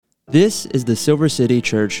This is the Silver City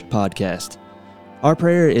Church podcast. Our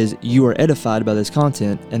prayer is you are edified by this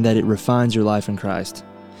content and that it refines your life in Christ.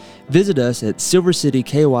 Visit us at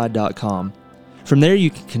silvercityky.com. From there, you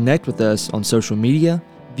can connect with us on social media,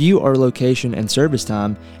 view our location and service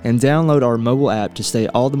time, and download our mobile app to stay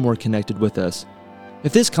all the more connected with us.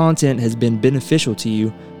 If this content has been beneficial to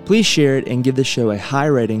you, please share it and give the show a high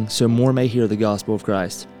rating so more may hear the gospel of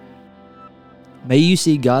Christ. May you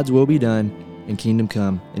see God's will be done and kingdom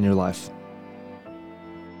come in your life.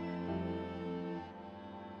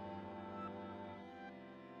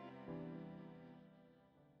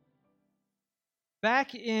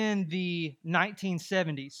 Back in the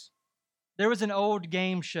 1970s, there was an old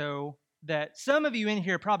game show that some of you in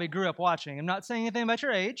here probably grew up watching. I'm not saying anything about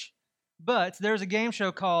your age, but there was a game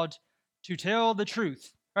show called To Tell the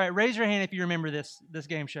Truth. All right, raise your hand if you remember this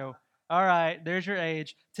game show. All right, there's your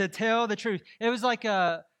age. To Tell the Truth. It was like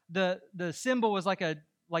the symbol was like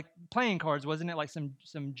playing cards, wasn't it? Like some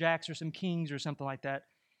jacks or some kings or something like that.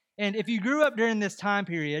 And if you grew up during this time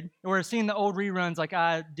period or seen the old reruns like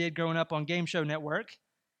I did growing up on Game Show Network,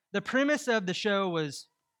 the premise of the show was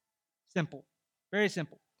simple, very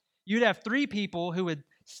simple. You'd have three people who would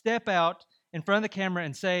step out in front of the camera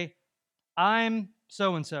and say, "I'm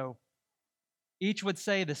so-and-so." Each would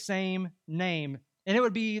say the same name, and it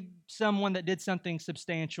would be someone that did something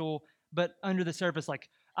substantial, but under the surface, like,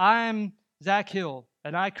 "I'm Zach Hill,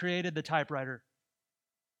 and I created the typewriter."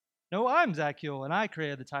 "No, I'm Zach Hill, and I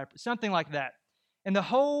created the typewriter." Something like that. And the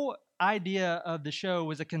whole idea of the show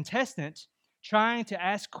was a contestant trying to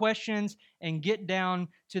ask questions and get down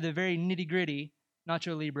to the very nitty-gritty,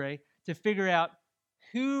 Nacho Libre, to figure out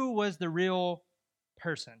who was the real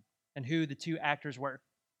person and who the two actors were.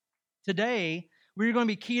 Today, we're going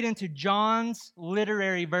to be keyed into John's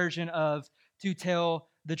literary version of To Tell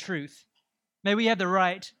the Truth. May we have the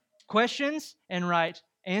right questions and right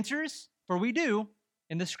answers, for we do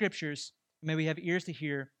in the scriptures. May we have ears to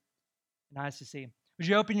hear and eyes to see. Would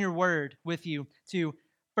you open your word with you to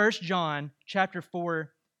 1 John chapter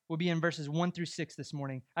 4? We'll be in verses 1 through 6 this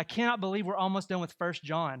morning. I cannot believe we're almost done with 1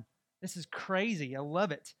 John. This is crazy. I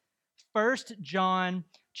love it. 1 John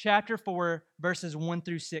chapter 4, verses 1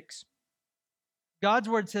 through 6. God's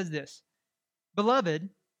word says this: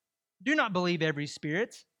 "Beloved, do not believe every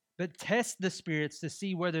spirit, but test the spirits to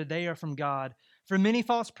see whether they are from God. For many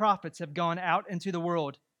false prophets have gone out into the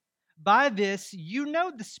world. By this you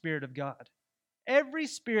know the Spirit of God. Every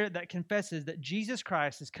spirit that confesses that Jesus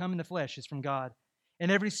Christ has come in the flesh is from God.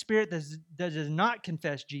 And every spirit that does not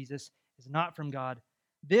confess Jesus is not from God.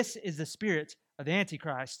 This is the spirit of the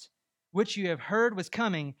Antichrist, which you have heard was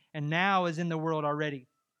coming and now is in the world already.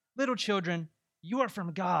 Little children, you are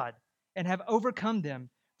from God and have overcome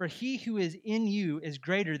them, for he who is in you is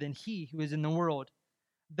greater than he who is in the world.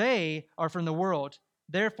 They are from the world,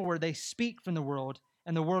 therefore they speak from the world,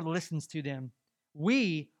 and the world listens to them.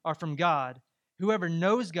 We are from God. Whoever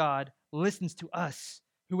knows God listens to us.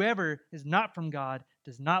 Whoever is not from God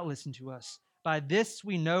does not listen to us. By this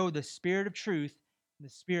we know the spirit of truth and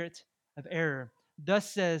the spirit of error.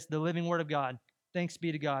 Thus says the living word of God. Thanks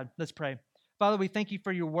be to God." Let's pray. Father, we thank you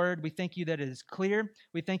for your word. We thank you that it is clear.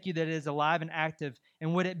 We thank you that it is alive and active.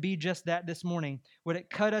 And would it be just that this morning? Would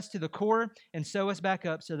it cut us to the core and sew us back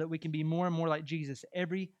up so that we can be more and more like Jesus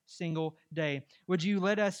every single day? Would you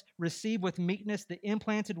let us receive with meekness the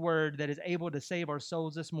implanted word that is able to save our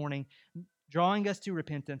souls this morning, drawing us to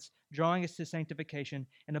repentance, drawing us to sanctification,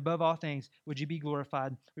 and above all things, would you be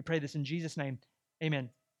glorified? We pray this in Jesus' name.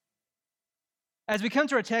 Amen. As we come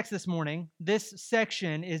to our text this morning, this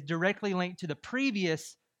section is directly linked to the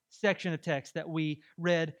previous section of text that we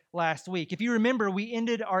read last week. If you remember, we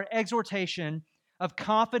ended our exhortation of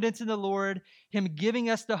confidence in the Lord, Him giving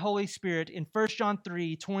us the Holy Spirit in 1 John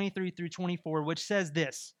 3, 23 through 24, which says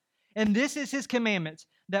this: "And this is His commandment,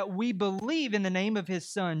 that we believe in the name of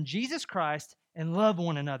His Son, Jesus Christ, and love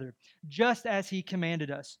one another, just as He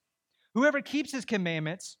commanded us. Whoever keeps His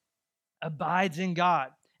commandments abides in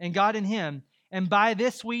God, and God in him. And by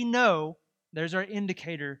this we know," there's our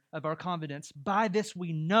indicator of our confidence, "by this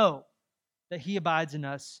we know that he abides in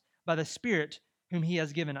us by the Spirit whom he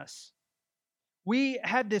has given us." We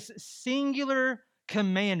had this singular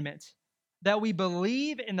commandment that we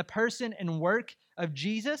believe in the person and work of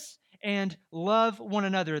Jesus and love one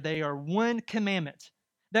another. They are one commandment.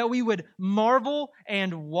 That we would marvel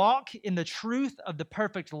and walk in the truth of the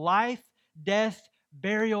perfect life, death,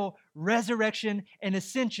 burial, resurrection, and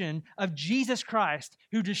ascension of Jesus Christ,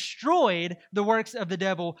 who destroyed the works of the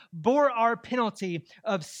devil, bore our penalty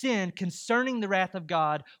of sin concerning the wrath of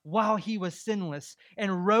God while he was sinless,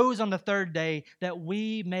 and rose on the third day that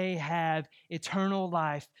we may have eternal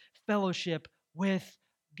life, fellowship with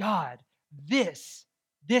God, this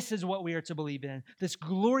is what we are to believe in. This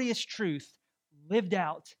glorious truth lived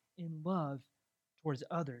out in love towards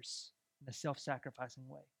others in a self-sacrificing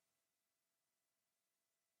way.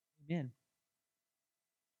 Amen.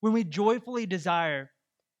 When we joyfully desire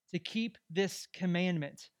to keep this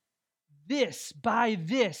commandment, by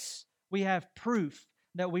this, we have proof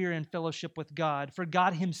that we are in fellowship with God. For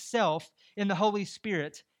God himself, in the Holy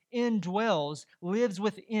Spirit, indwells, lives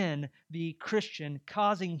within the Christian,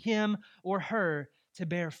 causing him or her to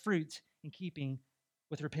bear fruit in keeping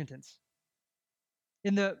with repentance.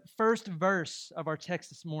 In the first verse of our text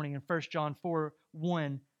this morning, in 1 John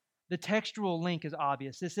 4:1, the textual link is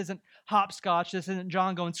obvious. This isn't hopscotch. This isn't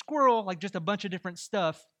John going squirrel, like just a bunch of different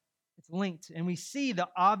stuff. It's linked. And we see the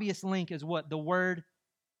obvious link is what? The word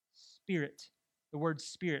Spirit. The word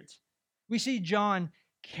Spirit. We see John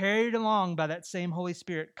carried along by that same Holy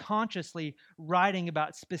Spirit, consciously writing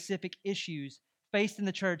about specific issues faced in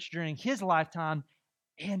the church during his lifetime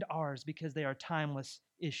and ours because they are timeless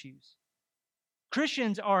issues.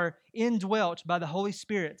 Christians are indwelt by the Holy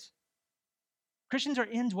Spirit. Christians are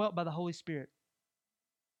indwelt by the Holy Spirit,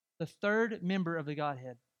 the third member of the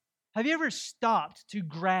Godhead. Have you ever stopped to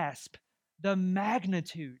grasp the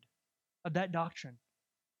magnitude of that doctrine?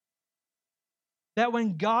 That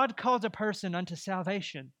when God calls a person unto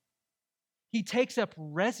salvation, he takes up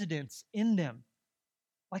residence in them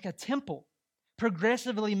like a temple,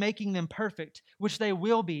 progressively making them perfect, which they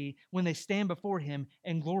will be when they stand before him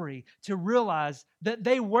in glory, to realize that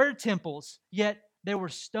they were temples, yet they were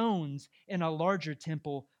stones in a larger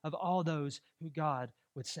temple of all those who God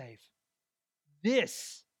would save.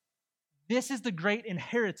 This is the great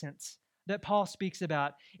inheritance that Paul speaks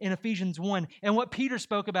about in Ephesians 1, and what Peter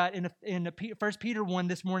spoke about in 1 Peter 1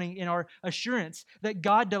 this morning in our assurance that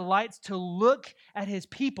God delights to look at his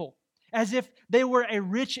people as if they were a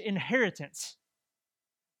rich inheritance.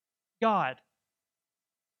 God,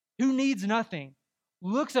 who needs nothing,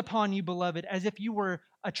 looks upon you, beloved, as if you were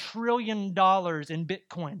 $1 trillion in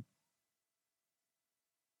Bitcoin.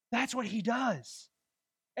 That's what he does.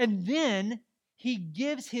 And then he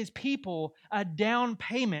gives his people a down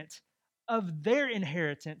payment of their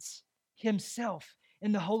inheritance, himself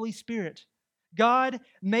in the Holy Spirit. God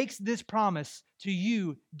makes this promise to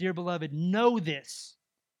you, dear beloved. Know this,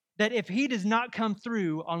 that if he does not come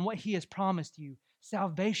through on what he has promised you,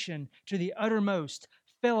 salvation to the uttermost,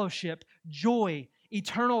 fellowship, joy,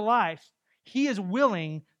 eternal life, he is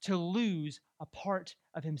willing to lose a part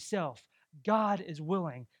of himself. God is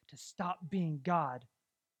willing to stop being God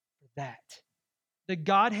for that. The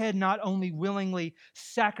Godhead not only willingly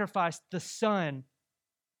sacrificed the Son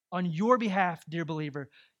on your behalf, dear believer,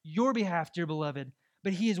 your behalf, dear beloved,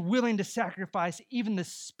 but he is willing to sacrifice even the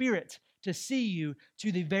Spirit to see you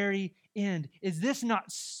to the very end. Is this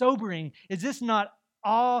not sobering? Is this not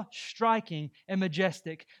awe-striking and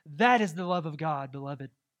majestic? That is the love of God,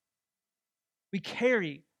 beloved. We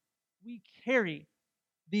carry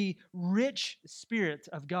the rich Spirit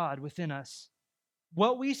of God within us.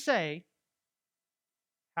 What we say,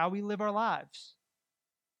 how we live our lives,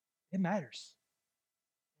 it matters.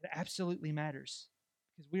 It absolutely matters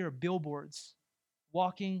because we are billboards,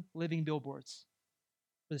 walking, living billboards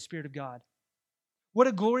for the Spirit of God. What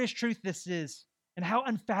a glorious truth this is, and how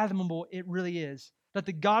unfathomable it really is that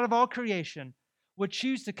the God of all creation would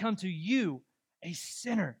choose to come to you, a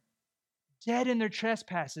sinner, dead in their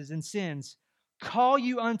trespasses and sins, call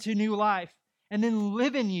you unto new life, and then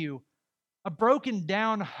live in you, a broken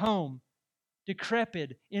down home,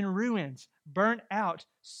 decrepit, in ruins, burnt out,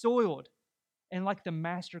 soiled, and like the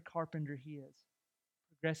master carpenter he is,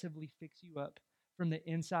 progressively fix you up from the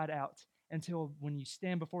inside out until when you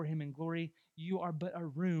stand before him in glory, you are but a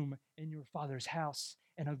room in your Father's house,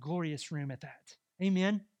 and a glorious room at that.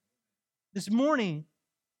 Amen. This morning,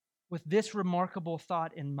 with this remarkable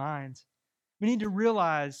thought in mind, we need to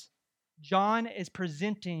realize John is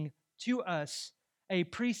presenting to us a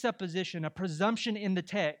presupposition, a presumption in the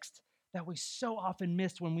text that we so often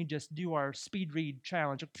miss when we just do our speed read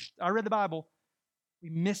challenge. I read the Bible. We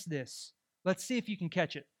miss this. Let's see if you can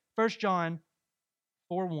catch it. 1 John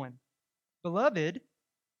 4:1. Beloved,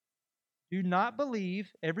 do not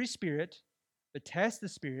believe every spirit, but test the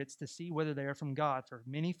spirits to see whether they are from God, for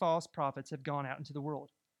many false prophets have gone out into the world.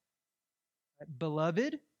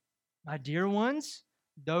 Beloved, my dear ones,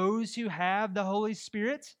 those who have the Holy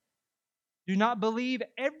Spirit, do not believe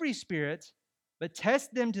every spirit, but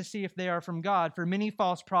test them to see if they are from God. For many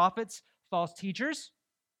false prophets, false teachers,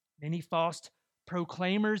 many false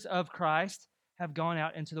proclaimers of Christ have gone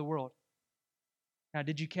out into the world. Now,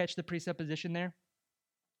 did you catch the presupposition there?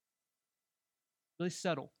 Really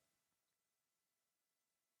subtle.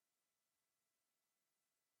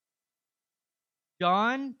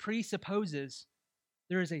 John presupposes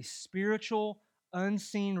there is a spiritual,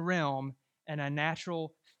 unseen realm and a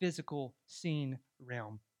natural, physical, seen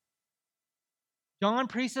realm. John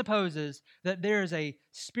presupposes that there is a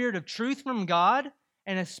spirit of truth from God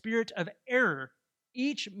and a spirit of error,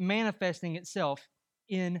 each manifesting itself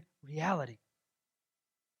in reality.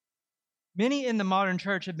 Many in the modern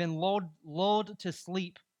church have been lulled to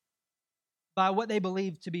sleep by what they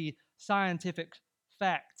believe to be scientific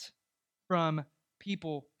fact from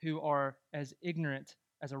people who are as ignorant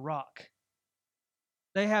as a rock.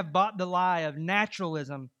 They have bought the lie of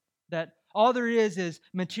naturalism, that all there is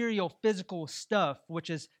material, physical stuff,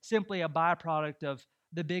 which is simply a byproduct of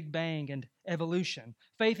the Big Bang and evolution.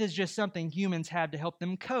 Faith is just something humans have to help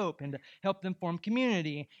them cope and to help them form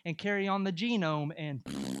community and carry on the genome and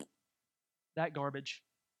that garbage.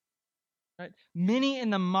 Right? Many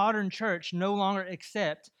in the modern church no longer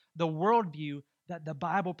accept the worldview that the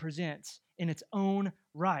Bible presents in its own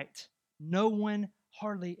right. No one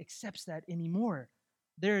hardly accepts that anymore.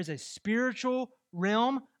 There is a spiritual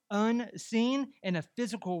realm unseen and a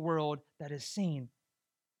physical world that is seen.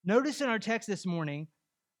 Notice in our text this morning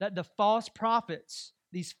that the false prophets,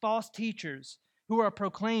 these false teachers who are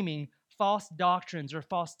proclaiming false doctrines or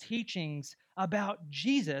false teachings about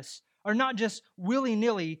Jesus, are not just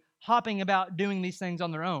willy-nilly hopping about doing these things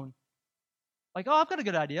on their own. Like, oh, I've got a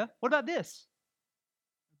good idea. What about this?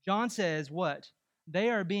 John says what? They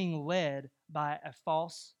are being led by a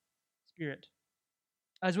false spirit.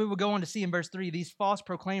 As we will go on to see in verse 3, these false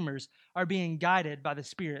proclaimers are being guided by the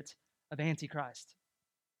spirit of Antichrist.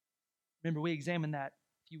 Remember, we examined that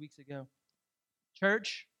a few weeks ago.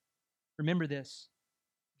 Church, remember this.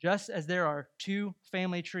 Just as there are two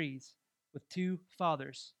family trees with two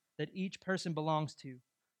fathers that each person belongs to,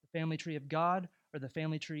 the family tree of God or the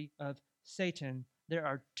family tree of Satan, there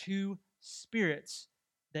are two spirits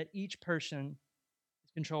that each person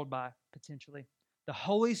is controlled by, potentially. The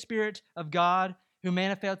Holy Spirit of God, who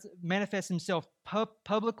manifests himself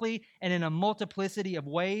publicly and in a multiplicity of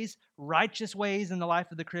ways, righteous ways in the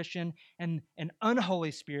life of the Christian, and an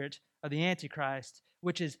unholy spirit of the Antichrist,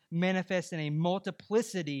 which is manifest in a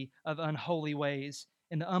multiplicity of unholy ways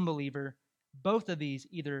in the unbeliever. Both of these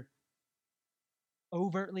either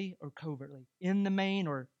overtly or covertly, in the main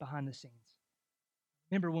or behind the scenes.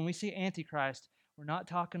 Remember, when we see Antichrist, we're not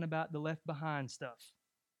talking about the left behind stuff.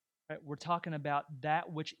 Right? We're talking about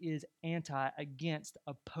that which is anti, against,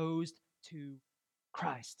 opposed to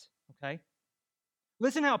Christ. Okay?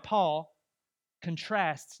 Listen how Paul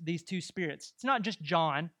contrasts these two spirits. It's not just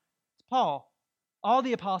John, it's Paul. All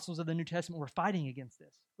the apostles of the New Testament were fighting against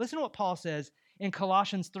this. Listen to what Paul says in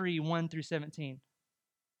Colossians 3, 1 through 17.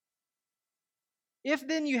 If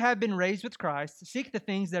then you have been raised with Christ, seek the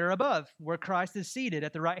things that are above, where Christ is seated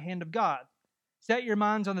at the right hand of God. Set your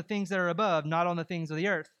minds on the things that are above, not on the things of the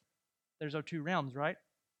earth. There's our two realms, right?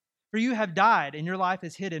 For you have died, and your life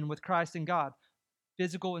is hidden with Christ in God,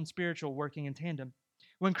 physical and spiritual working in tandem.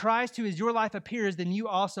 When Christ, who is your life, appears, then you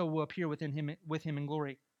also will appear with him in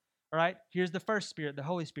glory. All right? Here's the first spirit, the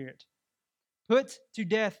Holy Spirit. Put to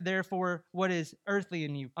death, therefore, what is earthly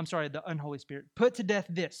in you. The unholy spirit. Put to death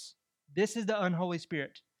this. This is the unholy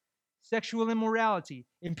spirit. Sexual immorality,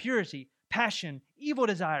 impurity, passion, evil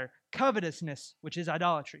desire, covetousness, which is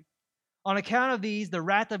idolatry. On account of these, the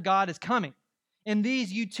wrath of God is coming. In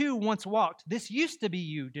these you too once walked. This used to be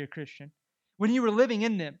you, dear Christian, when you were living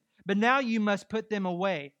in them. But now you must put them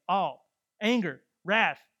away, all. Anger,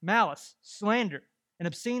 wrath, malice, slander, and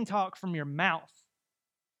obscene talk from your mouth.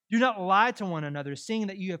 Do not lie to one another, seeing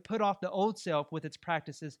that you have put off the old self with its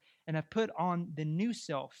practices and have put on the new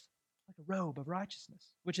self, like a robe of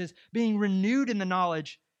righteousness, which is being renewed in the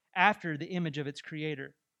knowledge after the image of its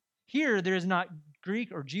creator. Here there is not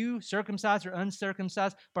Greek or Jew, circumcised or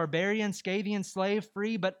uncircumcised, barbarian, Scythian, slave,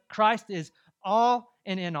 free, but Christ is all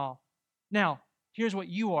and in all. Now, here's what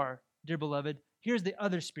you are, dear beloved. Here's the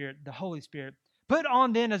other spirit, the Holy Spirit. Put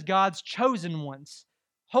on then as God's chosen ones,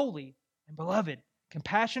 holy and beloved,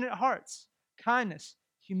 compassionate hearts, kindness,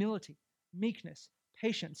 humility, meekness,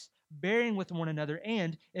 patience, bearing with one another,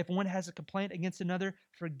 and if one has a complaint against another,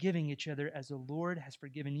 forgiving each other as the Lord has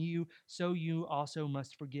forgiven you, so you also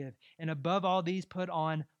must forgive. And above all these, put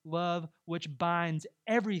on love, which binds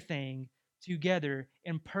everything together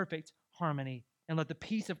in perfect harmony. And let the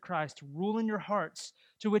peace of Christ rule in your hearts,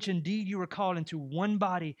 to which indeed you were called into one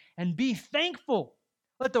body, and be thankful.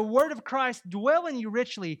 Let the word of Christ dwell in you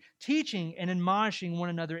richly, teaching and admonishing one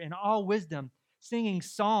another in all wisdom, singing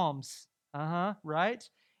psalms, right?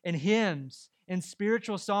 And hymns and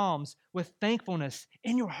spiritual psalms with thankfulness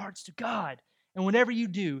in your hearts to God. And whatever you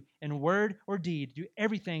do, in word or deed, do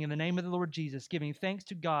everything in the name of the Lord Jesus, giving thanks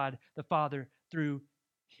to God the Father through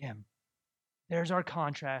him. There's our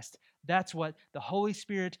contrast. That's what the Holy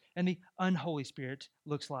Spirit and the unholy Spirit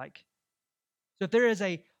looks like. So if there is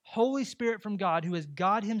a Holy Spirit from God who is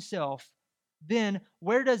God himself, then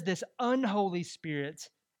where does this unholy spirit,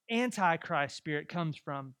 Antichrist spirit, comes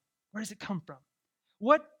from? Where does it come from?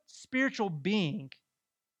 What spiritual being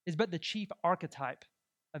is but the chief archetype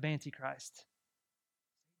of Antichrist?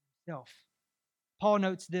 Self. Paul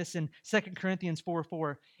notes this in 2 Corinthians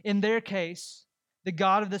 4:4. In their case, the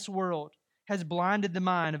God of this world has blinded the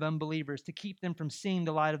mind of unbelievers to keep them from seeing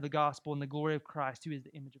the light of the gospel and the glory of Christ, who is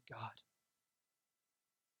the image of God.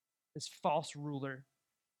 This false ruler.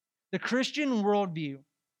 The Christian worldview,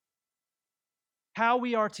 how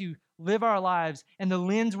we are to live our lives and the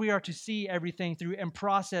lens we are to see everything through and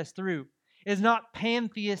process through, is not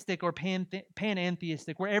pantheistic or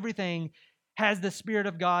panentheistic, where everything has the Spirit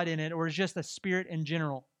of God in it or is just a spirit in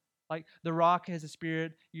general. Like the rock has a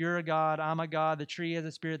spirit, you're a God, I'm a God, the tree has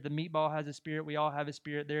a spirit, the meatball has a spirit, we all have a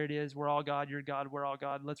spirit, there it is, we're all God, you're God, we're all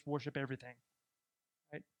God, let's worship everything.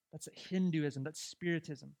 Right? That's Hinduism, that's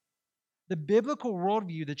Spiritism. The biblical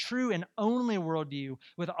worldview, the true and only worldview,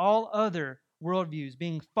 with all other worldviews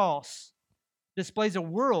being false, displays a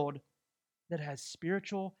world that has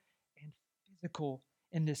spiritual and physical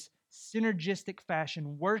in this synergistic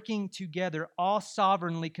fashion, working together, all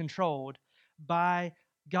sovereignly controlled by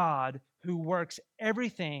God, who works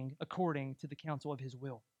everything according to the counsel of his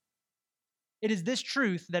will. It is this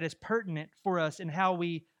truth that is pertinent for us in how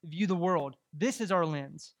we view the world. This is our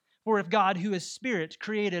lens. For if God, who is spirit,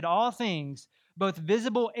 created all things, both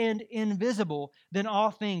visible and invisible, then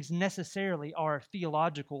all things necessarily are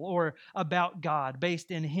theological or about God,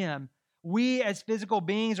 based in him. We as physical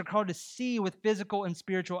beings are called to see with physical and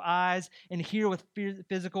spiritual eyes and hear with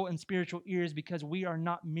physical and spiritual ears, because we are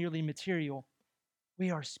not merely material.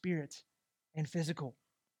 We are spirit and physical.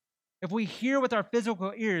 If we hear with our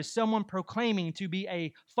physical ears someone proclaiming to be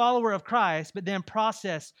a follower of Christ, but then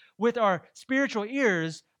process with our spiritual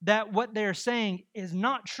ears that what they're saying is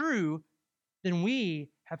not true, then we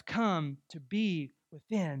have come to be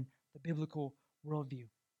within the biblical worldview.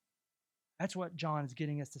 That's what John is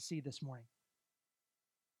getting us to see this morning.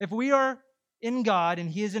 If we are in God and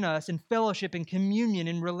he is in us, in fellowship, in communion,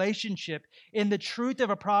 in relationship, in the truth of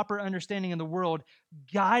a proper understanding of the world,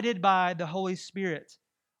 guided by the Holy Spirit,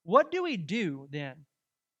 what do we do then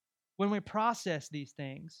when we process these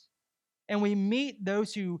things and we meet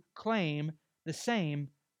those who claim the same,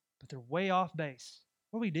 but they're way off base?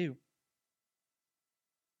 What do we do?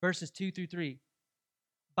 Verses 2-3.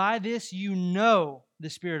 By this you know the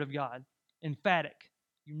Spirit of God. Emphatic.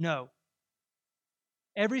 You know.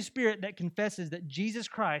 Every spirit that confesses that Jesus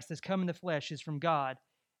Christ has come in the flesh is from God,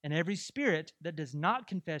 and every spirit that does not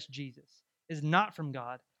confess Jesus is not from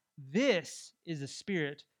God. This is the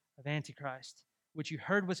spirit of Antichrist, which you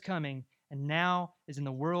heard was coming and now is in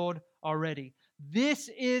the world already. This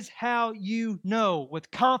is how you know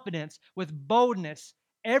with confidence, with boldness,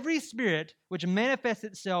 every spirit which manifests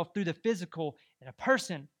itself through the physical in a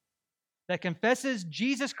person that confesses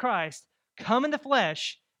Jesus Christ come in the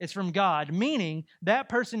flesh is from God, meaning that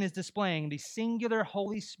person is displaying the singular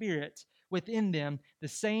Holy Spirit within them, the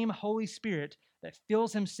same Holy Spirit that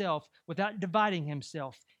fills himself without dividing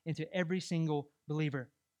himself into every single believer.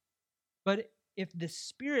 But if the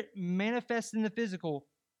Spirit manifests in the physical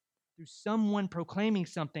through someone proclaiming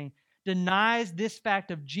something, denies this fact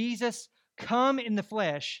of Jesus come in the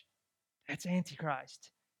flesh, that's Antichrist.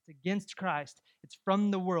 It's against Christ. It's from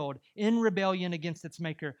the world, in rebellion against its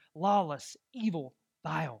maker, lawless, evil,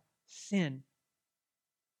 vile, sin.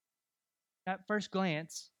 At first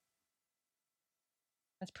glance,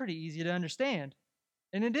 that's pretty easy to understand.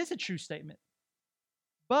 And it is a true statement.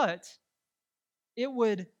 But it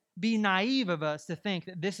would be naive of us to think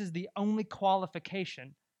that this is the only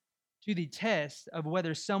qualification to the test of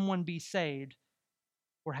whether someone be saved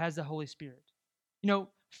or has the Holy Spirit. You know,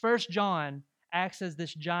 1 John acts as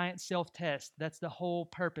this giant self-test. That's the whole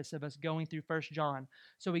purpose of us going through 1 John.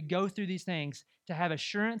 So we go through these things to have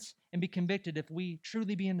assurance and be convicted if we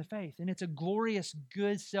truly be in the faith. And it's a glorious,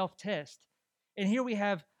 good self-test. And here we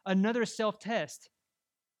have another self-test,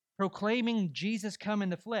 proclaiming Jesus come in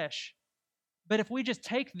the flesh. But if we just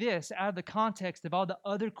take this out of the context of all the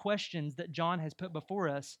other questions that John has put before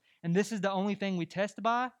us, and this is the only thing we test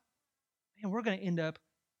by, man, we're going to end up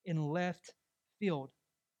in left field.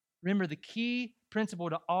 Remember, the key principle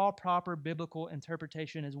to all proper biblical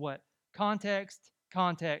interpretation is what? Context,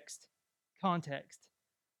 context, context.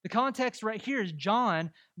 The context right here is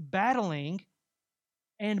John battling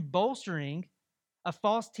and bolstering a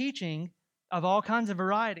false teaching of all kinds of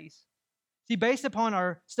varieties. See, based upon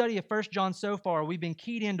our study of 1 John so far, we've been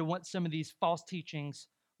keyed into what some of these false teachings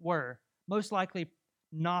were. Most likely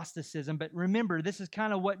Gnosticism, but remember, this is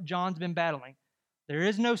kind of what John's been battling. There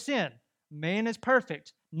is no sin. Man is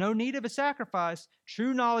perfect. No need of a sacrifice.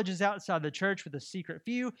 True knowledge is outside the church with a secret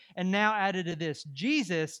few. And now added to this,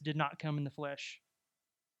 Jesus did not come in the flesh.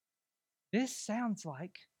 This sounds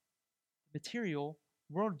like the material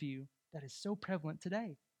worldview that is so prevalent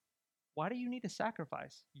today. Why do you need a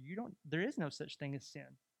sacrifice? There is no such thing as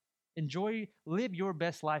sin. Live your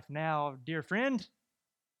best life now, dear friend,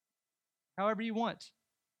 however you want.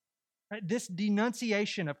 Right? This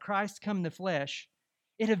denunciation of Christ come in the flesh,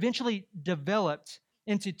 it eventually developed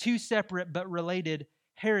into two separate but related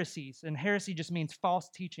heresies. And heresy just means false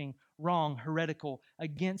teaching, wrong, heretical,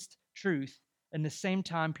 against truth in the same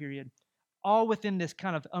time period, all within this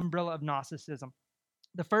kind of umbrella of Gnosticism.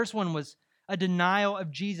 The first one was a denial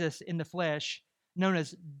of Jesus in the flesh, known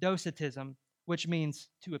as docetism, which means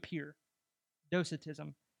to appear.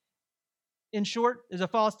 Docetism. In short, is a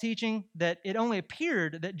false teaching that it only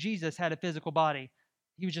appeared that Jesus had a physical body.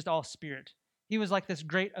 He was just all spirit. He was like this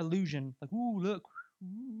great illusion, like, ooh, look,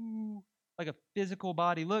 ooh, like a physical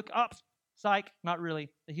body. Look, up, psych, not really.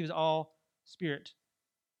 He was all spirit.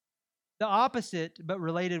 The opposite, but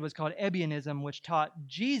related, was called Ebionism, which taught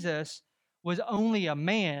Jesus was only a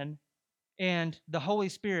man and the Holy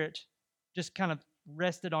Spirit just kind of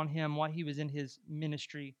rested on him while he was in his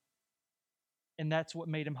ministry. And that's what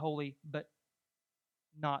made him holy, but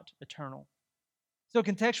not eternal. So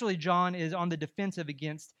contextually, John is on the defensive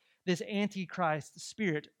against this antichrist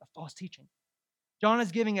spirit of false teaching. John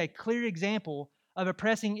is giving a clear example of a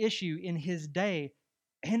pressing issue in his day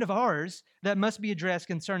and of ours that must be addressed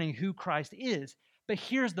concerning who Christ is. But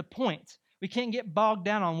here's the point. We can't get bogged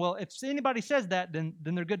down on, well, if anybody says that, then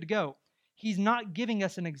they're good to go. He's not giving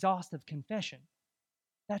us an exhaustive confession.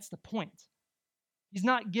 That's the point. He's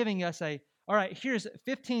not giving us all right, here's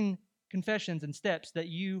 15 confessions and steps that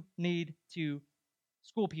you need to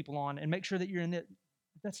school people on and make sure that you're in it.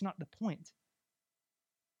 That's not the point.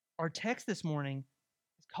 Our text this morning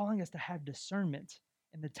is calling us to have discernment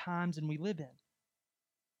in the times and we live in.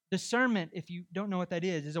 Discernment, if you don't know what that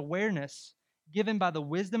is awareness given by the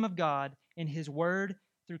wisdom of God in His Word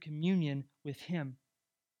through communion with Him.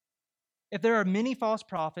 If there are many false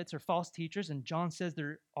prophets or false teachers, and John says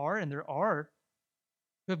there are,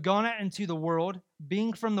 who have gone out into the world,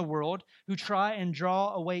 being from the world, who try and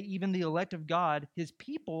draw away even the elect of God, His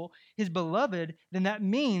people, His beloved, then that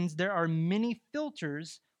means there are many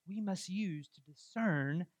filters we must use to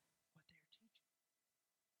discern what they are teaching.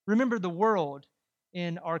 Remember, the world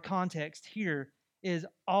in our context here is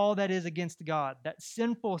all that is against God, that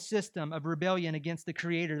sinful system of rebellion against the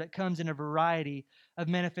Creator that comes in a variety of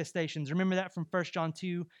manifestations. Remember that from 1 John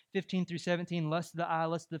 2, 15 through 17, lust of the eye,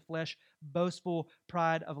 lust of the flesh, boastful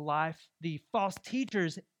pride of life. The false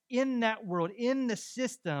teachers in that world, in the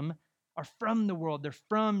system, are from the world. They're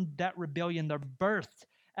from that rebellion. They're birthed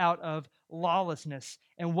out of lawlessness.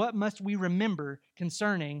 And what must we remember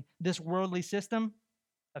concerning this worldly system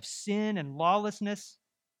of sin and lawlessness?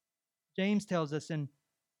 James tells us in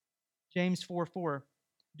James 4:4,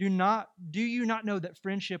 do you not know that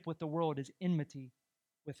friendship with the world is enmity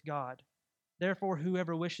with God? Therefore,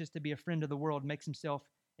 whoever wishes to be a friend of the world makes himself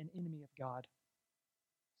an enemy of God.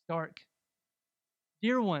 Stark.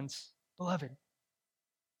 Dear ones, beloved,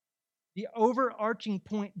 the overarching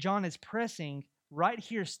point John is pressing right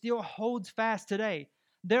here still holds fast today.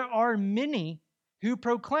 There are many who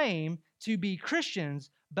proclaim to be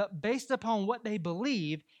Christians, but based upon what they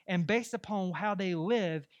believe and based upon how they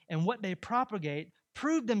live and what they propagate,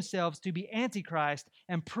 prove themselves to be antichrist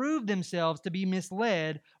and prove themselves to be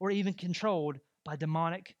misled or even controlled by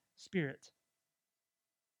demonic spirit.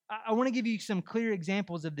 I want to give you some clear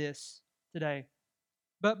examples of this today.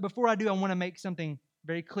 But before I do, I want to make something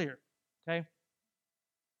very clear, okay?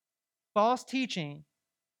 False teaching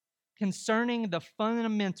concerning the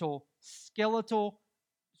fundamental skeletal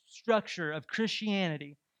structure of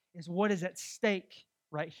Christianity is what is at stake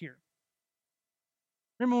right here.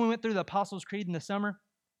 Remember when we went through the Apostles' Creed in the summer?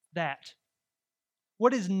 That.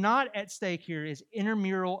 What is not at stake here is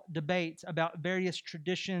intramural debates about various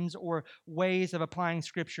traditions or ways of applying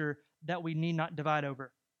Scripture that we need not divide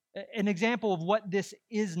over. An example of what this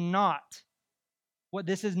is not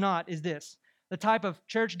is this: the type of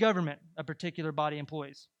church government a particular body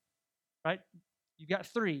employs, right? You've got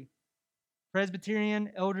three: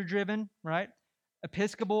 Presbyterian, elder-driven, right?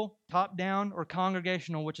 Episcopal, top-down, or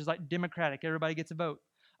congregational, which is like democratic. Everybody gets a vote.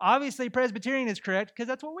 Obviously, Presbyterian is correct because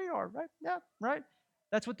that's what we are, right? Yeah, right?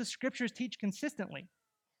 That's what the Scriptures teach consistently.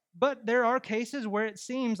 But there are cases where it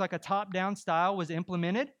seems like a top-down style was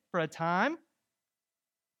implemented, for a time.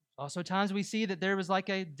 Also, times we see that there was like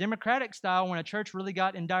a democratic style when a church really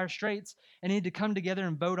got in dire straits and needed to come together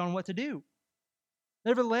and vote on what to do.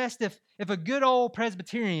 Nevertheless, if a good old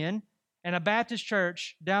Presbyterian and a Baptist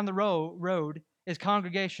church down the road is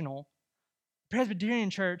congregational, Presbyterian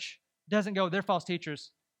church doesn't go, they're false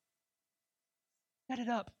teachers. Set it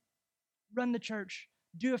up. Run the church.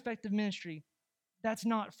 Do effective ministry. That's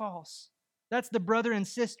not false. That's the brother and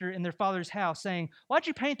sister in their father's house saying, why'd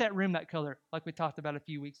you paint that room that color, like we talked about a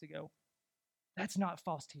few weeks ago? That's not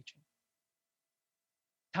false teaching.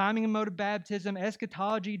 Timing and mode of baptism,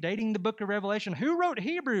 eschatology, dating the book of Revelation. Who wrote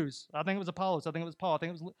Hebrews? I think it was Apollos. I think it was Paul.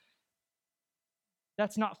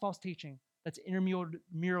 That's not false teaching. That's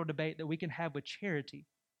intramural debate that we can have with charity.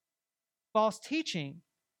 False teaching,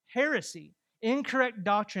 heresy, incorrect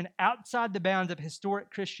doctrine outside the bounds of historic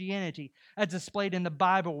Christianity, as displayed in the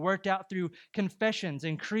Bible, worked out through confessions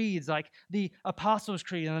and creeds like the Apostles'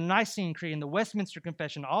 Creed and the Nicene Creed and the Westminster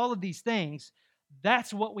Confession, all of these things,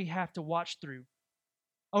 that's what we have to watch through.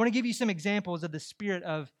 I want to give you some examples of the spirit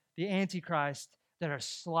of the Antichrist that are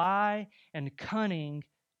sly and cunning,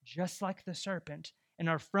 just like the serpent, and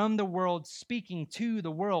are from the world, speaking to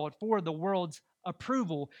the world for the world's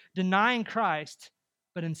approval, denying Christ,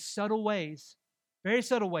 but in subtle ways, very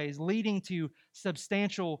subtle ways, leading to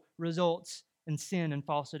substantial results in sin and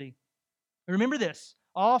falsity. Remember this,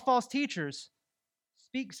 all false teachers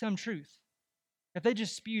speak some truth. If they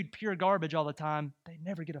just spewed pure garbage all the time, they'd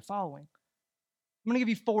never get a following. I'm going to give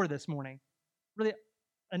you 4 this morning. Really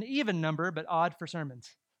an even number, but odd for sermons.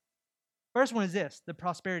 First one is this, the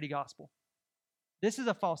prosperity gospel. This is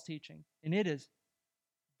a false teaching, and it is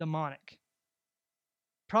demonic.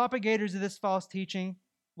 Propagators of this false teaching,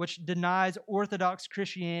 which denies Orthodox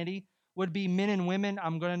Christianity, would be men and women.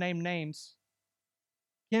 I'm going to name names.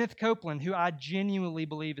 Kenneth Copeland, who I genuinely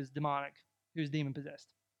believe is demonic, who's demon-possessed.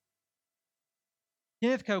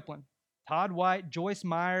 Kenneth Copeland, Todd White, Joyce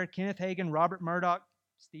Meyer, Kenneth Hagin, Robert Murdoch,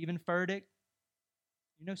 Stephen Furtick.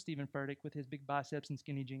 You know Stephen Furtick with his big biceps and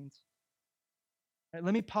skinny jeans. Right,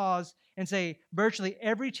 let me pause and say virtually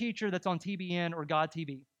every teacher that's on TBN or God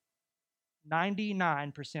TV,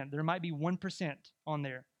 99%, there might be 1% on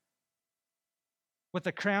there, with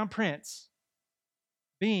the crown prince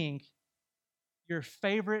being your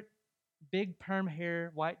favorite big perm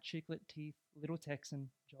hair, white chiclet teeth, little Texan,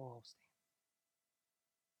 Joel Osteen.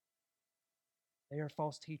 They are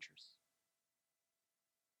false teachers.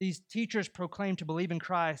 These teachers proclaim to believe in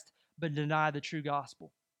Christ, but deny the true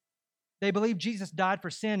gospel. They believe Jesus died for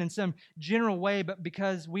sin in some general way, but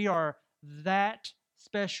because we are that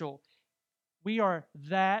special, we are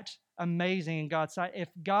that amazing in God's sight. If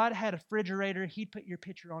God had a refrigerator, he'd put your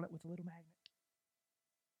picture on it with a little magnet.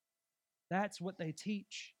 That's what they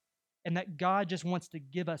teach. And that God just wants to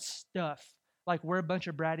give us stuff like we're a bunch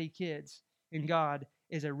of bratty kids, and God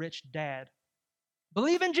is a rich dad.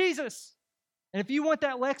 Believe in Jesus. And if you want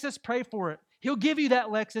that Lexus, pray for it. He'll give you that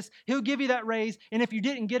Lexus. He'll give you that raise. And if you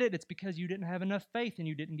didn't get it, it's because you didn't have enough faith and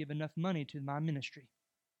you didn't give enough money to my ministry.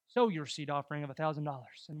 Sow your seed offering of $1,000,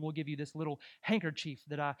 and we'll give you this little handkerchief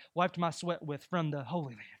that I wiped my sweat with from the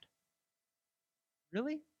Holy Land.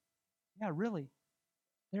 Really? Yeah, really.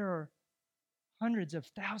 There are hundreds of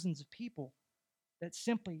thousands of people that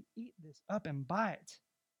simply eat this up and buy it.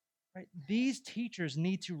 Right? These teachers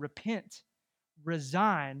need to repent,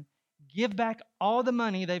 resign, give back all the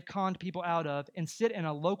money they've conned people out of, and sit in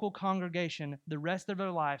a local congregation the rest of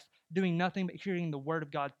their life doing nothing but hearing the word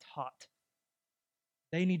of God taught.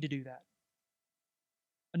 They need to do that.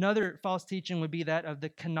 Another false teaching would be that of the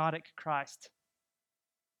kenotic Christ.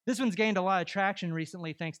 This one's gained a lot of traction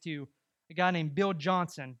recently thanks to a guy named Bill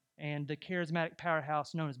Johnson and the charismatic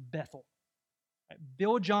powerhouse known as Bethel.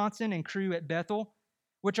 Bill Johnson and crew at Bethel,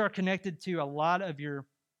 which are connected to a lot of your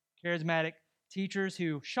charismatic teachers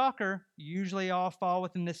who, shocker, usually all fall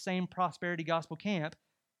within this same prosperity gospel camp.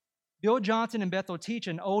 Bill Johnson and Bethel teach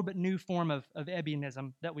an old but new form of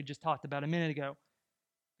Ebionism that we just talked about a minute ago,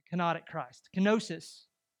 the kenotic Christ. Kenosis,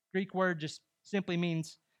 Greek word, just simply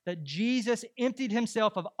means that Jesus emptied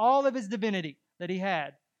himself of all of his divinity that he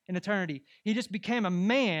had in eternity. He just became a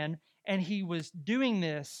man, and he was doing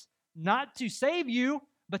this not to save you,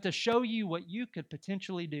 but to show you what you could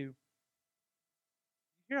potentially do. You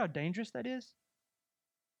hear how dangerous that is?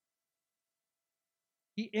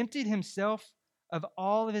 He emptied himself of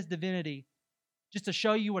all of his divinity just to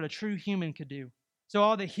show you what a true human could do. So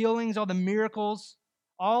all the healings, all the miracles,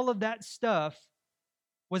 all of that stuff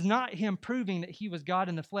was not him proving that he was God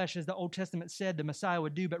in the flesh, as the Old Testament said the Messiah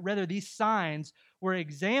would do, but rather these signs were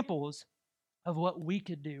examples of what we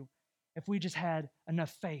could do if we just had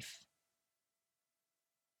enough faith.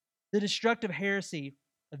 The destructive heresy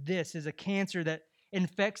This is a cancer that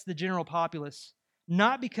infects the general populace,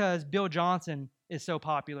 not because Bill Johnson is so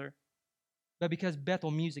popular, but because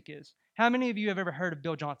Bethel music is. How many of you have ever heard of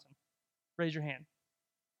Bill Johnson? Raise your hand.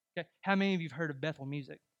 Okay. How many of you have heard of Bethel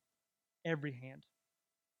music? Every hand.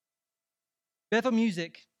 Bethel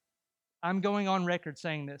music, I'm going on record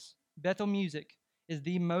saying this. Bethel music is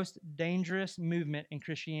the most dangerous movement in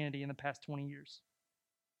Christianity in the past 20 years.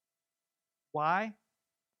 Why?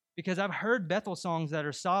 Because I've heard Bethel songs that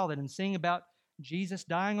are solid and sing about Jesus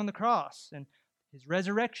dying on the cross and his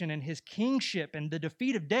resurrection and his kingship and the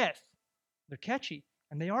defeat of death. They're catchy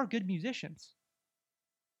and they are good musicians.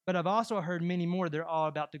 But I've also heard many more, they're all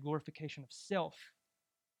about the glorification of self.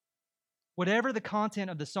 Whatever the content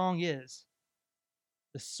of the song is,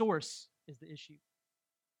 the source is the issue.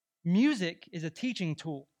 Music is a teaching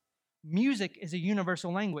tool. Music is a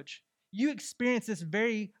universal language. You experience this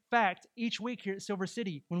very fact each week here at Silver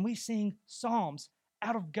City when we sing psalms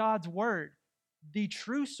out of God's word, the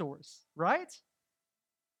true source, right?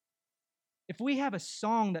 If we have a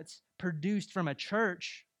song that's produced from a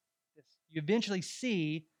church, you eventually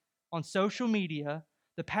see on social media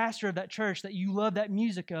the pastor of that church that you love that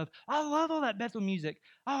music of. I love all that Bethel music.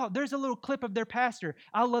 Oh, there's a little clip of their pastor.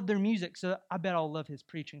 I love their music, so I bet I'll love his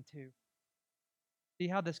preaching too. See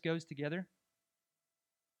how this goes together?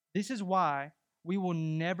 This is why we will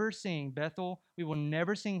never sing Bethel. We will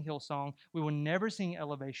never sing Hillsong. We will never sing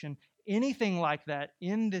Elevation, anything like that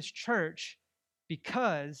in this church,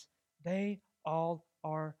 because they all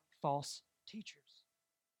are false teachers.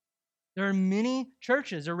 There are many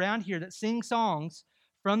churches around here that sing songs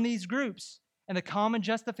from these groups, and the common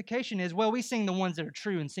justification is, well, we sing the ones that are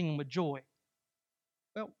true and sing them with joy.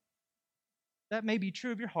 Well, that may be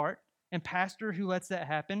true of your heart, and pastor who lets that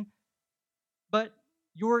happen, but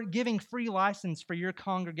you're giving free license for your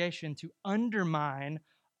congregation to undermine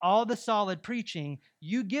all the solid preaching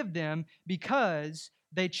you give them because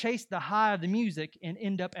they chase the high of the music and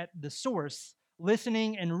end up at the source,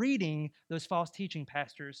 listening and reading those false teaching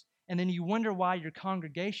pastors. And then you wonder why your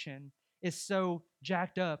congregation is so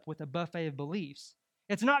jacked up with a buffet of beliefs.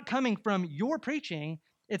 It's not coming from your preaching,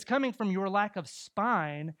 it's coming from your lack of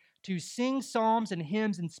spine to sing psalms and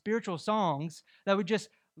hymns and spiritual songs that would just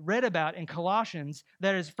read about in Colossians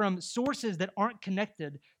that is from sources that aren't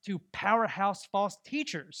connected to powerhouse false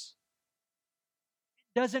teachers.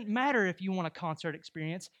 It doesn't matter if you want a concert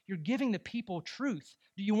experience, you're giving the people truth.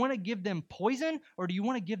 Do you want to give them poison or do you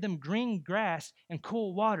want to give them green grass and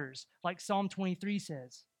cool waters, like Psalm 23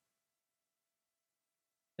 says?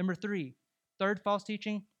 Number 3, third false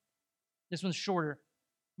teaching. This one's shorter.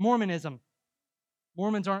 Mormonism.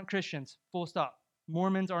 Mormons aren't Christians. Full stop.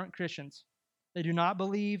 Mormons aren't Christians. They do not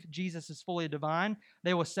believe Jesus is fully divine.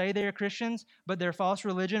 They will say they are Christians, but their false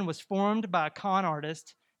religion was formed by a con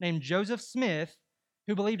artist named Joseph Smith,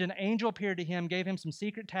 who believed an angel appeared to him, gave him some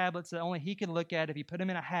secret tablets that only he could look at if he put them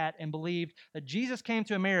in a hat, and believed that Jesus came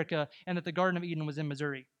to America and that the Garden of Eden was in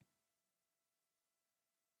Missouri.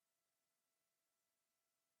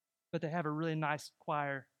 But they have a really nice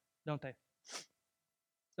choir, don't they? It's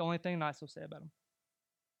the only thing nice they'll say about them.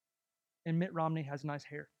 And Mitt Romney has nice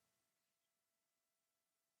hair.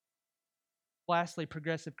 Lastly,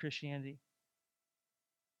 progressive Christianity.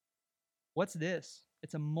 What's this?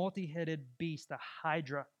 It's a multi-headed beast, a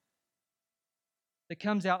hydra, that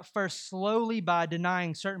comes out first slowly by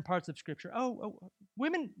denying certain parts of Scripture.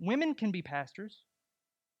 Women can be pastors.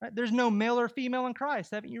 Right? There's no male or female in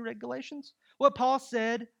Christ. Haven't you read Galatians? What Paul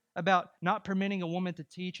said about not permitting a woman to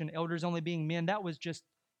teach and elders only being men, that was just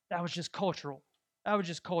cultural. That was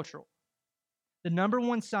just cultural. The number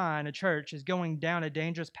one sign a church is going down a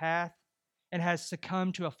dangerous path and has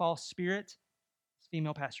succumbed to a false spirit is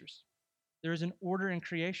female pastors. There is an order in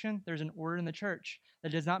creation. There's an order in the church.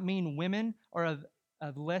 That does not mean women are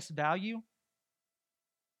of less value.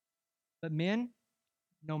 But men,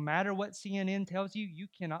 no matter what CNN tells you, you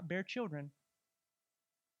cannot bear children.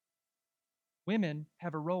 Women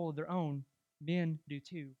have a role of their own. Men do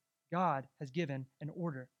too. God has given an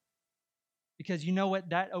order. Because you know what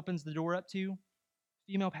that opens the door up to?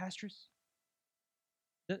 Female pastors.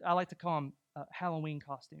 I like to call them Halloween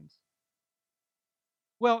costumes.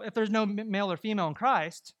 Well, if there's no male or female in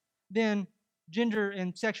Christ, then gender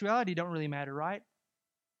and sexuality don't really matter, right?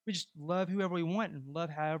 We just love whoever we want and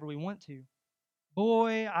love however we want to.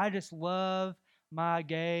 Boy, I just love my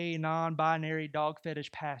gay, non-binary dog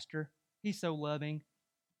fetish pastor. He's so loving.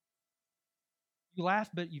 You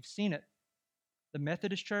laugh, but you've seen it. The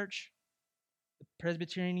Methodist Church, the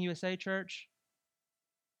Presbyterian USA Church,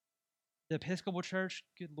 the Episcopal Church,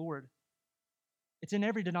 good Lord. It's in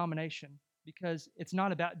every denomination because it's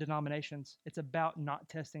not about denominations. It's about not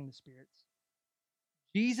testing the spirits.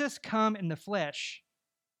 Jesus come in the flesh.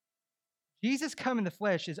 Jesus come in the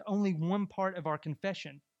flesh is only one part of our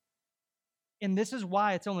confession. And this is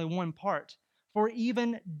why it's only one part. For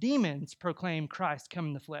even demons proclaim Christ come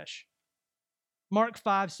in the flesh. Mark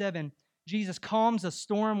 5:7, Jesus calms a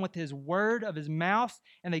storm with his word of his mouth,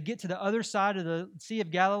 and they get to the other side of the Sea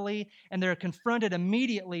of Galilee, and they're confronted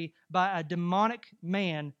immediately by a demonic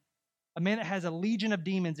man, a man that has a legion of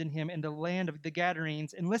demons in him in the land of the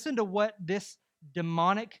Gadarenes. And listen to what this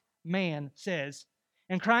demonic man says.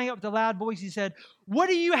 And crying out with a loud voice, he said, "What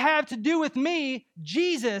do you have to do with me,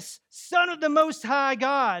 Jesus, Son of the Most High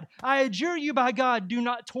God? I adjure you by God, do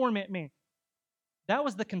not torment me." That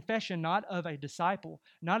was the confession not of a disciple,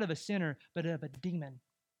 not of a sinner, but of a demon,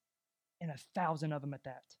 and 1,000 of them at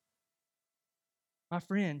that. My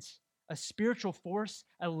friends, a spiritual force,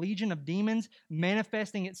 a legion of demons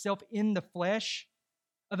manifesting itself in the flesh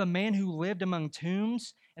of a man who lived among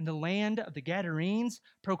tombs in the land of the Gadarenes,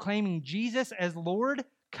 proclaiming Jesus as Lord,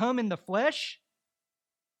 come in the flesh.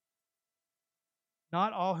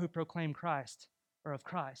 Not all who proclaim Christ are of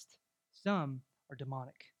Christ. Some are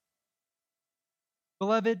demonic.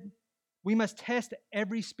 Beloved, we must test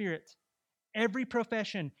every spirit, every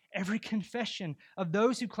profession, every confession of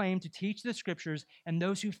those who claim to teach the scriptures and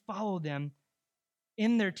those who follow them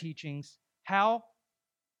in their teachings. How?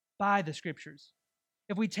 By the scriptures.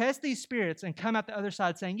 If we test these spirits and come out the other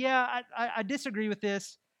side saying, yeah, I disagree with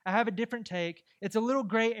this, I have a different take, it's a little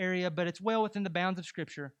gray area, but it's well within the bounds of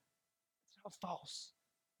scripture, it's not false.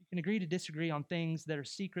 You can agree to disagree on things that are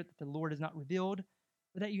secret that the Lord has not revealed,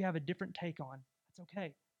 or that you have a different take on. That's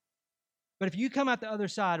okay. But if you come out the other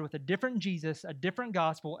side with a different Jesus, a different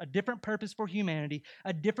gospel, a different purpose for humanity,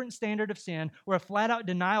 a different standard of sin, or a flat out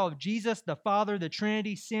denial of Jesus, the Father, the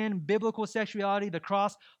Trinity, sin, biblical sexuality, the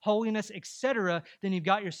cross, holiness, etc., then you've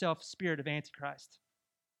got yourself a spirit of Antichrist.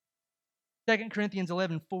 2 Corinthians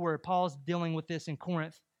 11:4, Paul's dealing with this in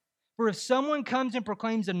Corinth. For if someone comes and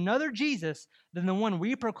proclaims another Jesus than the one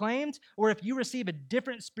we proclaimed, or if you receive a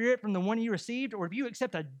different spirit from the one you received, or if you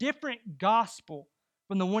accept a different gospel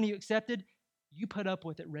from the one you accepted, you put up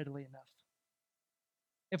with it readily enough.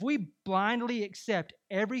 If we blindly accept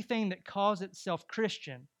everything that calls itself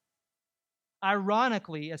Christian,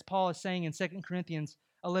 ironically, as Paul is saying in 2 Corinthians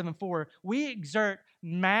 11:4, we exert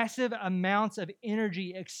massive amounts of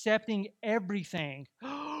energy accepting everything,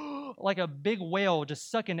 like a big whale just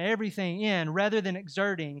sucking everything in, rather than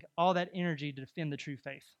exerting all that energy to defend the true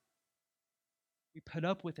faith. We put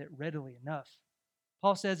up with it readily enough.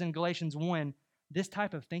 Paul says in Galatians 1, this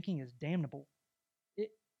type of thinking is damnable.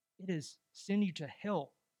 It is send you to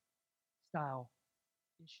hell style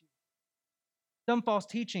issue. Some false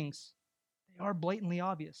teachings, they are blatantly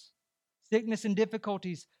obvious. Sickness and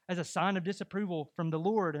difficulties as a sign of disapproval from the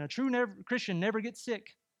Lord, and a true Christian never gets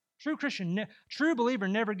sick. True believer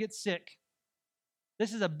never gets sick.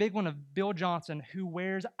 This is a big one of Bill Johnson, who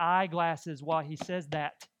wears eyeglasses while he says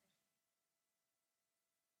that.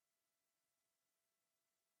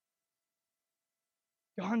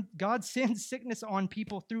 God sends sickness on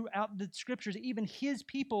people throughout the scriptures, even his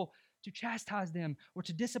people, to chastise them or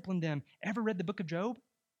to discipline them. Ever read the book of Job?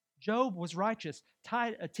 Job was righteous.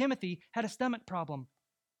 Timothy had a stomach problem.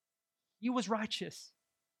 He was righteous.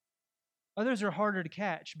 Others are harder to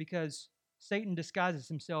catch because Satan disguises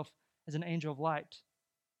himself as an angel of light.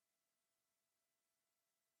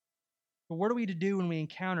 But what are we to do when we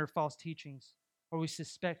encounter false teachings or we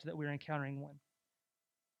suspect that we're encountering one?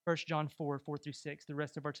 1 John 4:4-6, the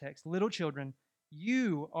rest of our text. Little children,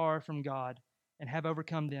 you are from God and have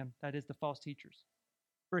overcome them, that is, the false teachers.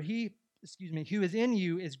 For he, who is in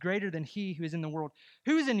you is greater than he who is in the world.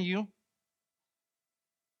 Who is in you?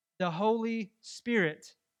 The Holy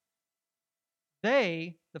Spirit.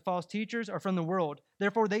 They, the false teachers, are from the world.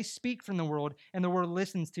 Therefore, they speak from the world, and the world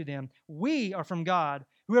listens to them. We are from God.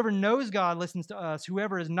 Whoever knows God listens to us.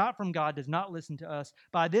 Whoever is not from God does not listen to us.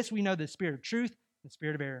 By this we know the spirit of truth and the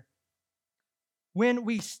spirit of error. When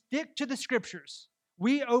we stick to the scriptures,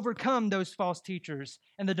 we overcome those false teachers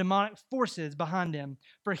and the demonic forces behind them.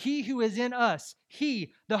 For he who is in us,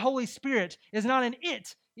 he, the Holy Spirit, is not an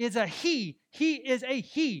it, is a he. He is a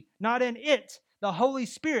he, not an it. The Holy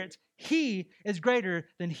Spirit, he is greater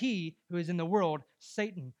than he who is in the world,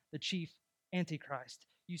 Satan, the chief Antichrist.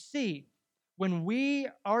 You see, when we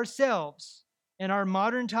ourselves in our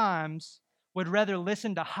modern times would rather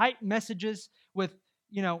listen to hype messages with,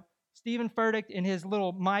 Stephen Furtick in his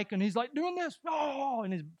little mic, and he's like doing this,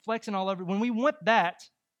 and he's flexing all over. When we want that,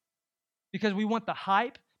 because we want the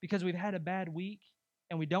hype, because we've had a bad week,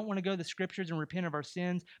 and we don't want to go to the scriptures and repent of our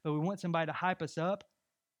sins, but we want somebody to hype us up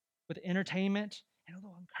with entertainment and a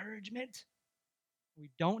little encouragement, We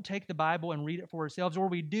don't take the Bible and read it for ourselves, or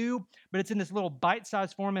we do, but it's in this little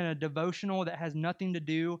bite-sized form in a devotional that has nothing to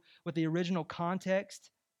do with the original context.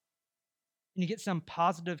 And you get some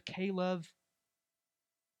positive K-love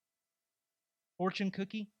fortune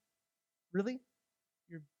cookie. Really?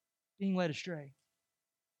 You're being led astray.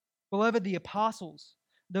 Beloved, the apostles,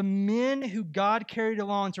 the men who God carried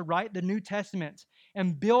along to write the New Testament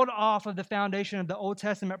and build off of the foundation of the Old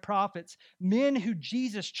Testament prophets, men who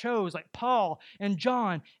Jesus chose, like Paul and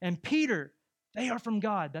John and Peter, they are from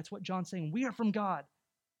God. That's what John's saying. We are from God.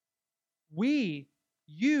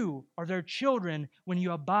 You are their children when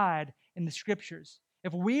you abide in the scriptures.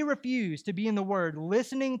 If we refuse to be in the word,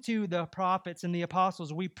 listening to the prophets and the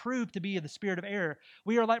apostles, we prove to be the spirit of error.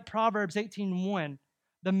 We are like Proverbs 18:1.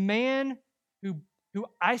 The man who, who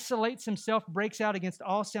isolates himself breaks out against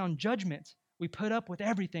all sound judgment. We put up with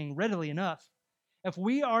everything readily enough. If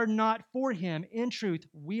we are not for him, in truth,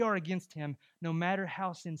 we are against him, no matter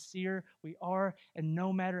how sincere we are, and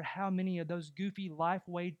no matter how many of those goofy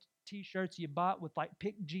Lifeway t-shirts you bought with like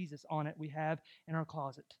 "Pick Jesus" on it we have in our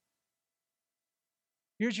closet.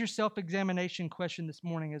 Here's your self-examination question this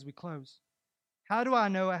morning as we close. How do I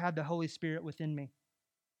know I have the Holy Spirit within me?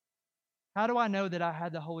 How do I know that I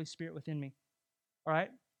have the Holy Spirit within me? All right,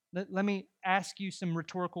 let me ask you some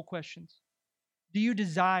rhetorical questions. Do you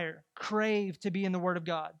desire, crave to be in the Word of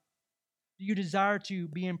God? Do you desire to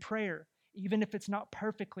be in prayer, even if it's not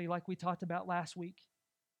perfectly like we talked about last week?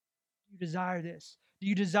 Do you desire this? Do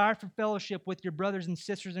you desire for fellowship with your brothers and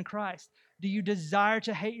sisters in Christ? Do you desire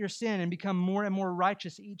to hate your sin and become more and more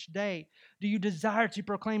righteous each day? Do you desire to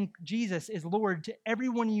proclaim Jesus as Lord to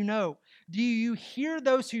everyone you know? Do you hear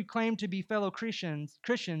those who claim to be fellow Christians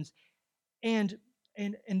and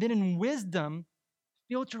then in wisdom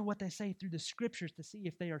filter what they say through the scriptures to see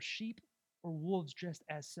if they are sheep or wolves dressed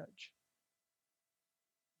as such?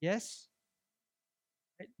 Yes?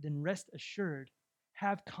 Then rest assured,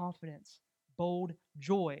 have confidence, bold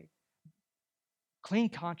joy, clean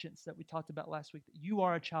conscience that we talked about last week, that you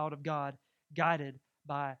are a child of God, guided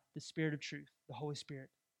by the Spirit of truth, the Holy Spirit.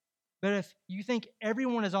 But if you think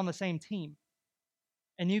everyone is on the same team,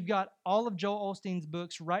 and you've got all of Joel Osteen's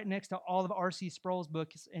books right next to all of R.C. Sproul's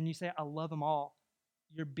books, and you say, I love them all,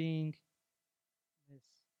 you're being misled.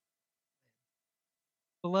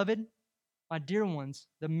 Beloved, my dear ones,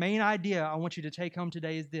 the main idea I want you to take home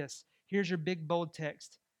today is this. Here's your big, bold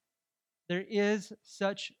text. There is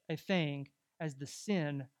such a thing as the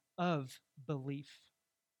sin of belief.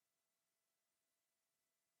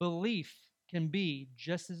 Belief can be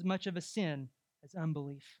just as much of a sin as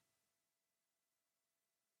unbelief.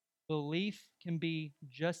 Belief can be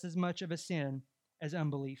just as much of a sin as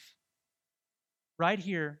unbelief. Right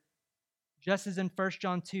here, just as in 1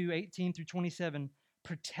 John 2:18 through 27,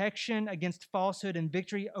 protection against falsehood and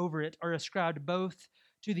victory over it are ascribed both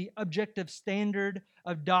to the objective standard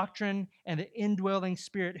of doctrine and the indwelling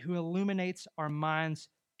Spirit who illuminates our minds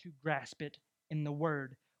to grasp it in the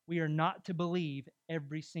Word. We are not to believe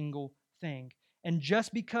every single thing. And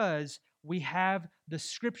just because we have the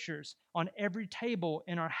Scriptures on every table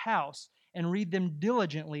in our house and read them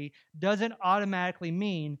diligently doesn't automatically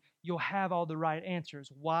mean you'll have all the right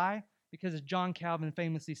answers. Why? Because as John Calvin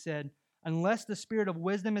famously said, unless the spirit of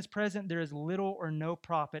wisdom is present, there is little or no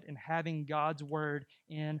profit in having God's word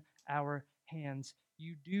in our hands.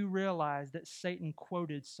 You do realize that Satan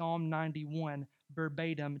quoted Psalm 91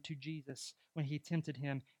 verbatim to Jesus when he tempted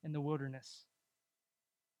him in the wilderness.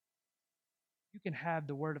 You can have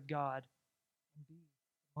the word of God and be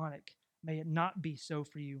demonic. May it not be so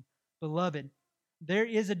for you. Beloved, there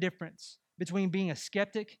is a difference between being a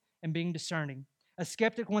skeptic and being discerning. A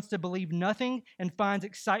skeptic wants to believe nothing and finds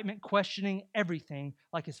excitement questioning everything,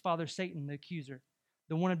 like his father Satan, the accuser.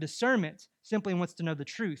 The one of discernment simply wants to know the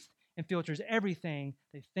truth and filters everything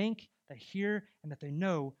they think, they hear, and that they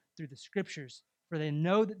know through the scriptures, for they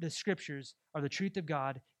know that the scriptures are the truth of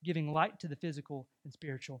God, giving light to the physical and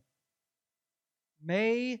spiritual.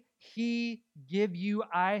 May he give you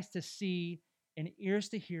eyes to see and ears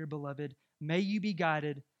to hear, beloved. May you be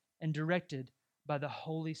guided and directed by the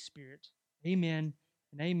Holy Spirit. Amen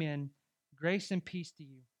and amen. Grace and peace to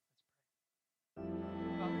you.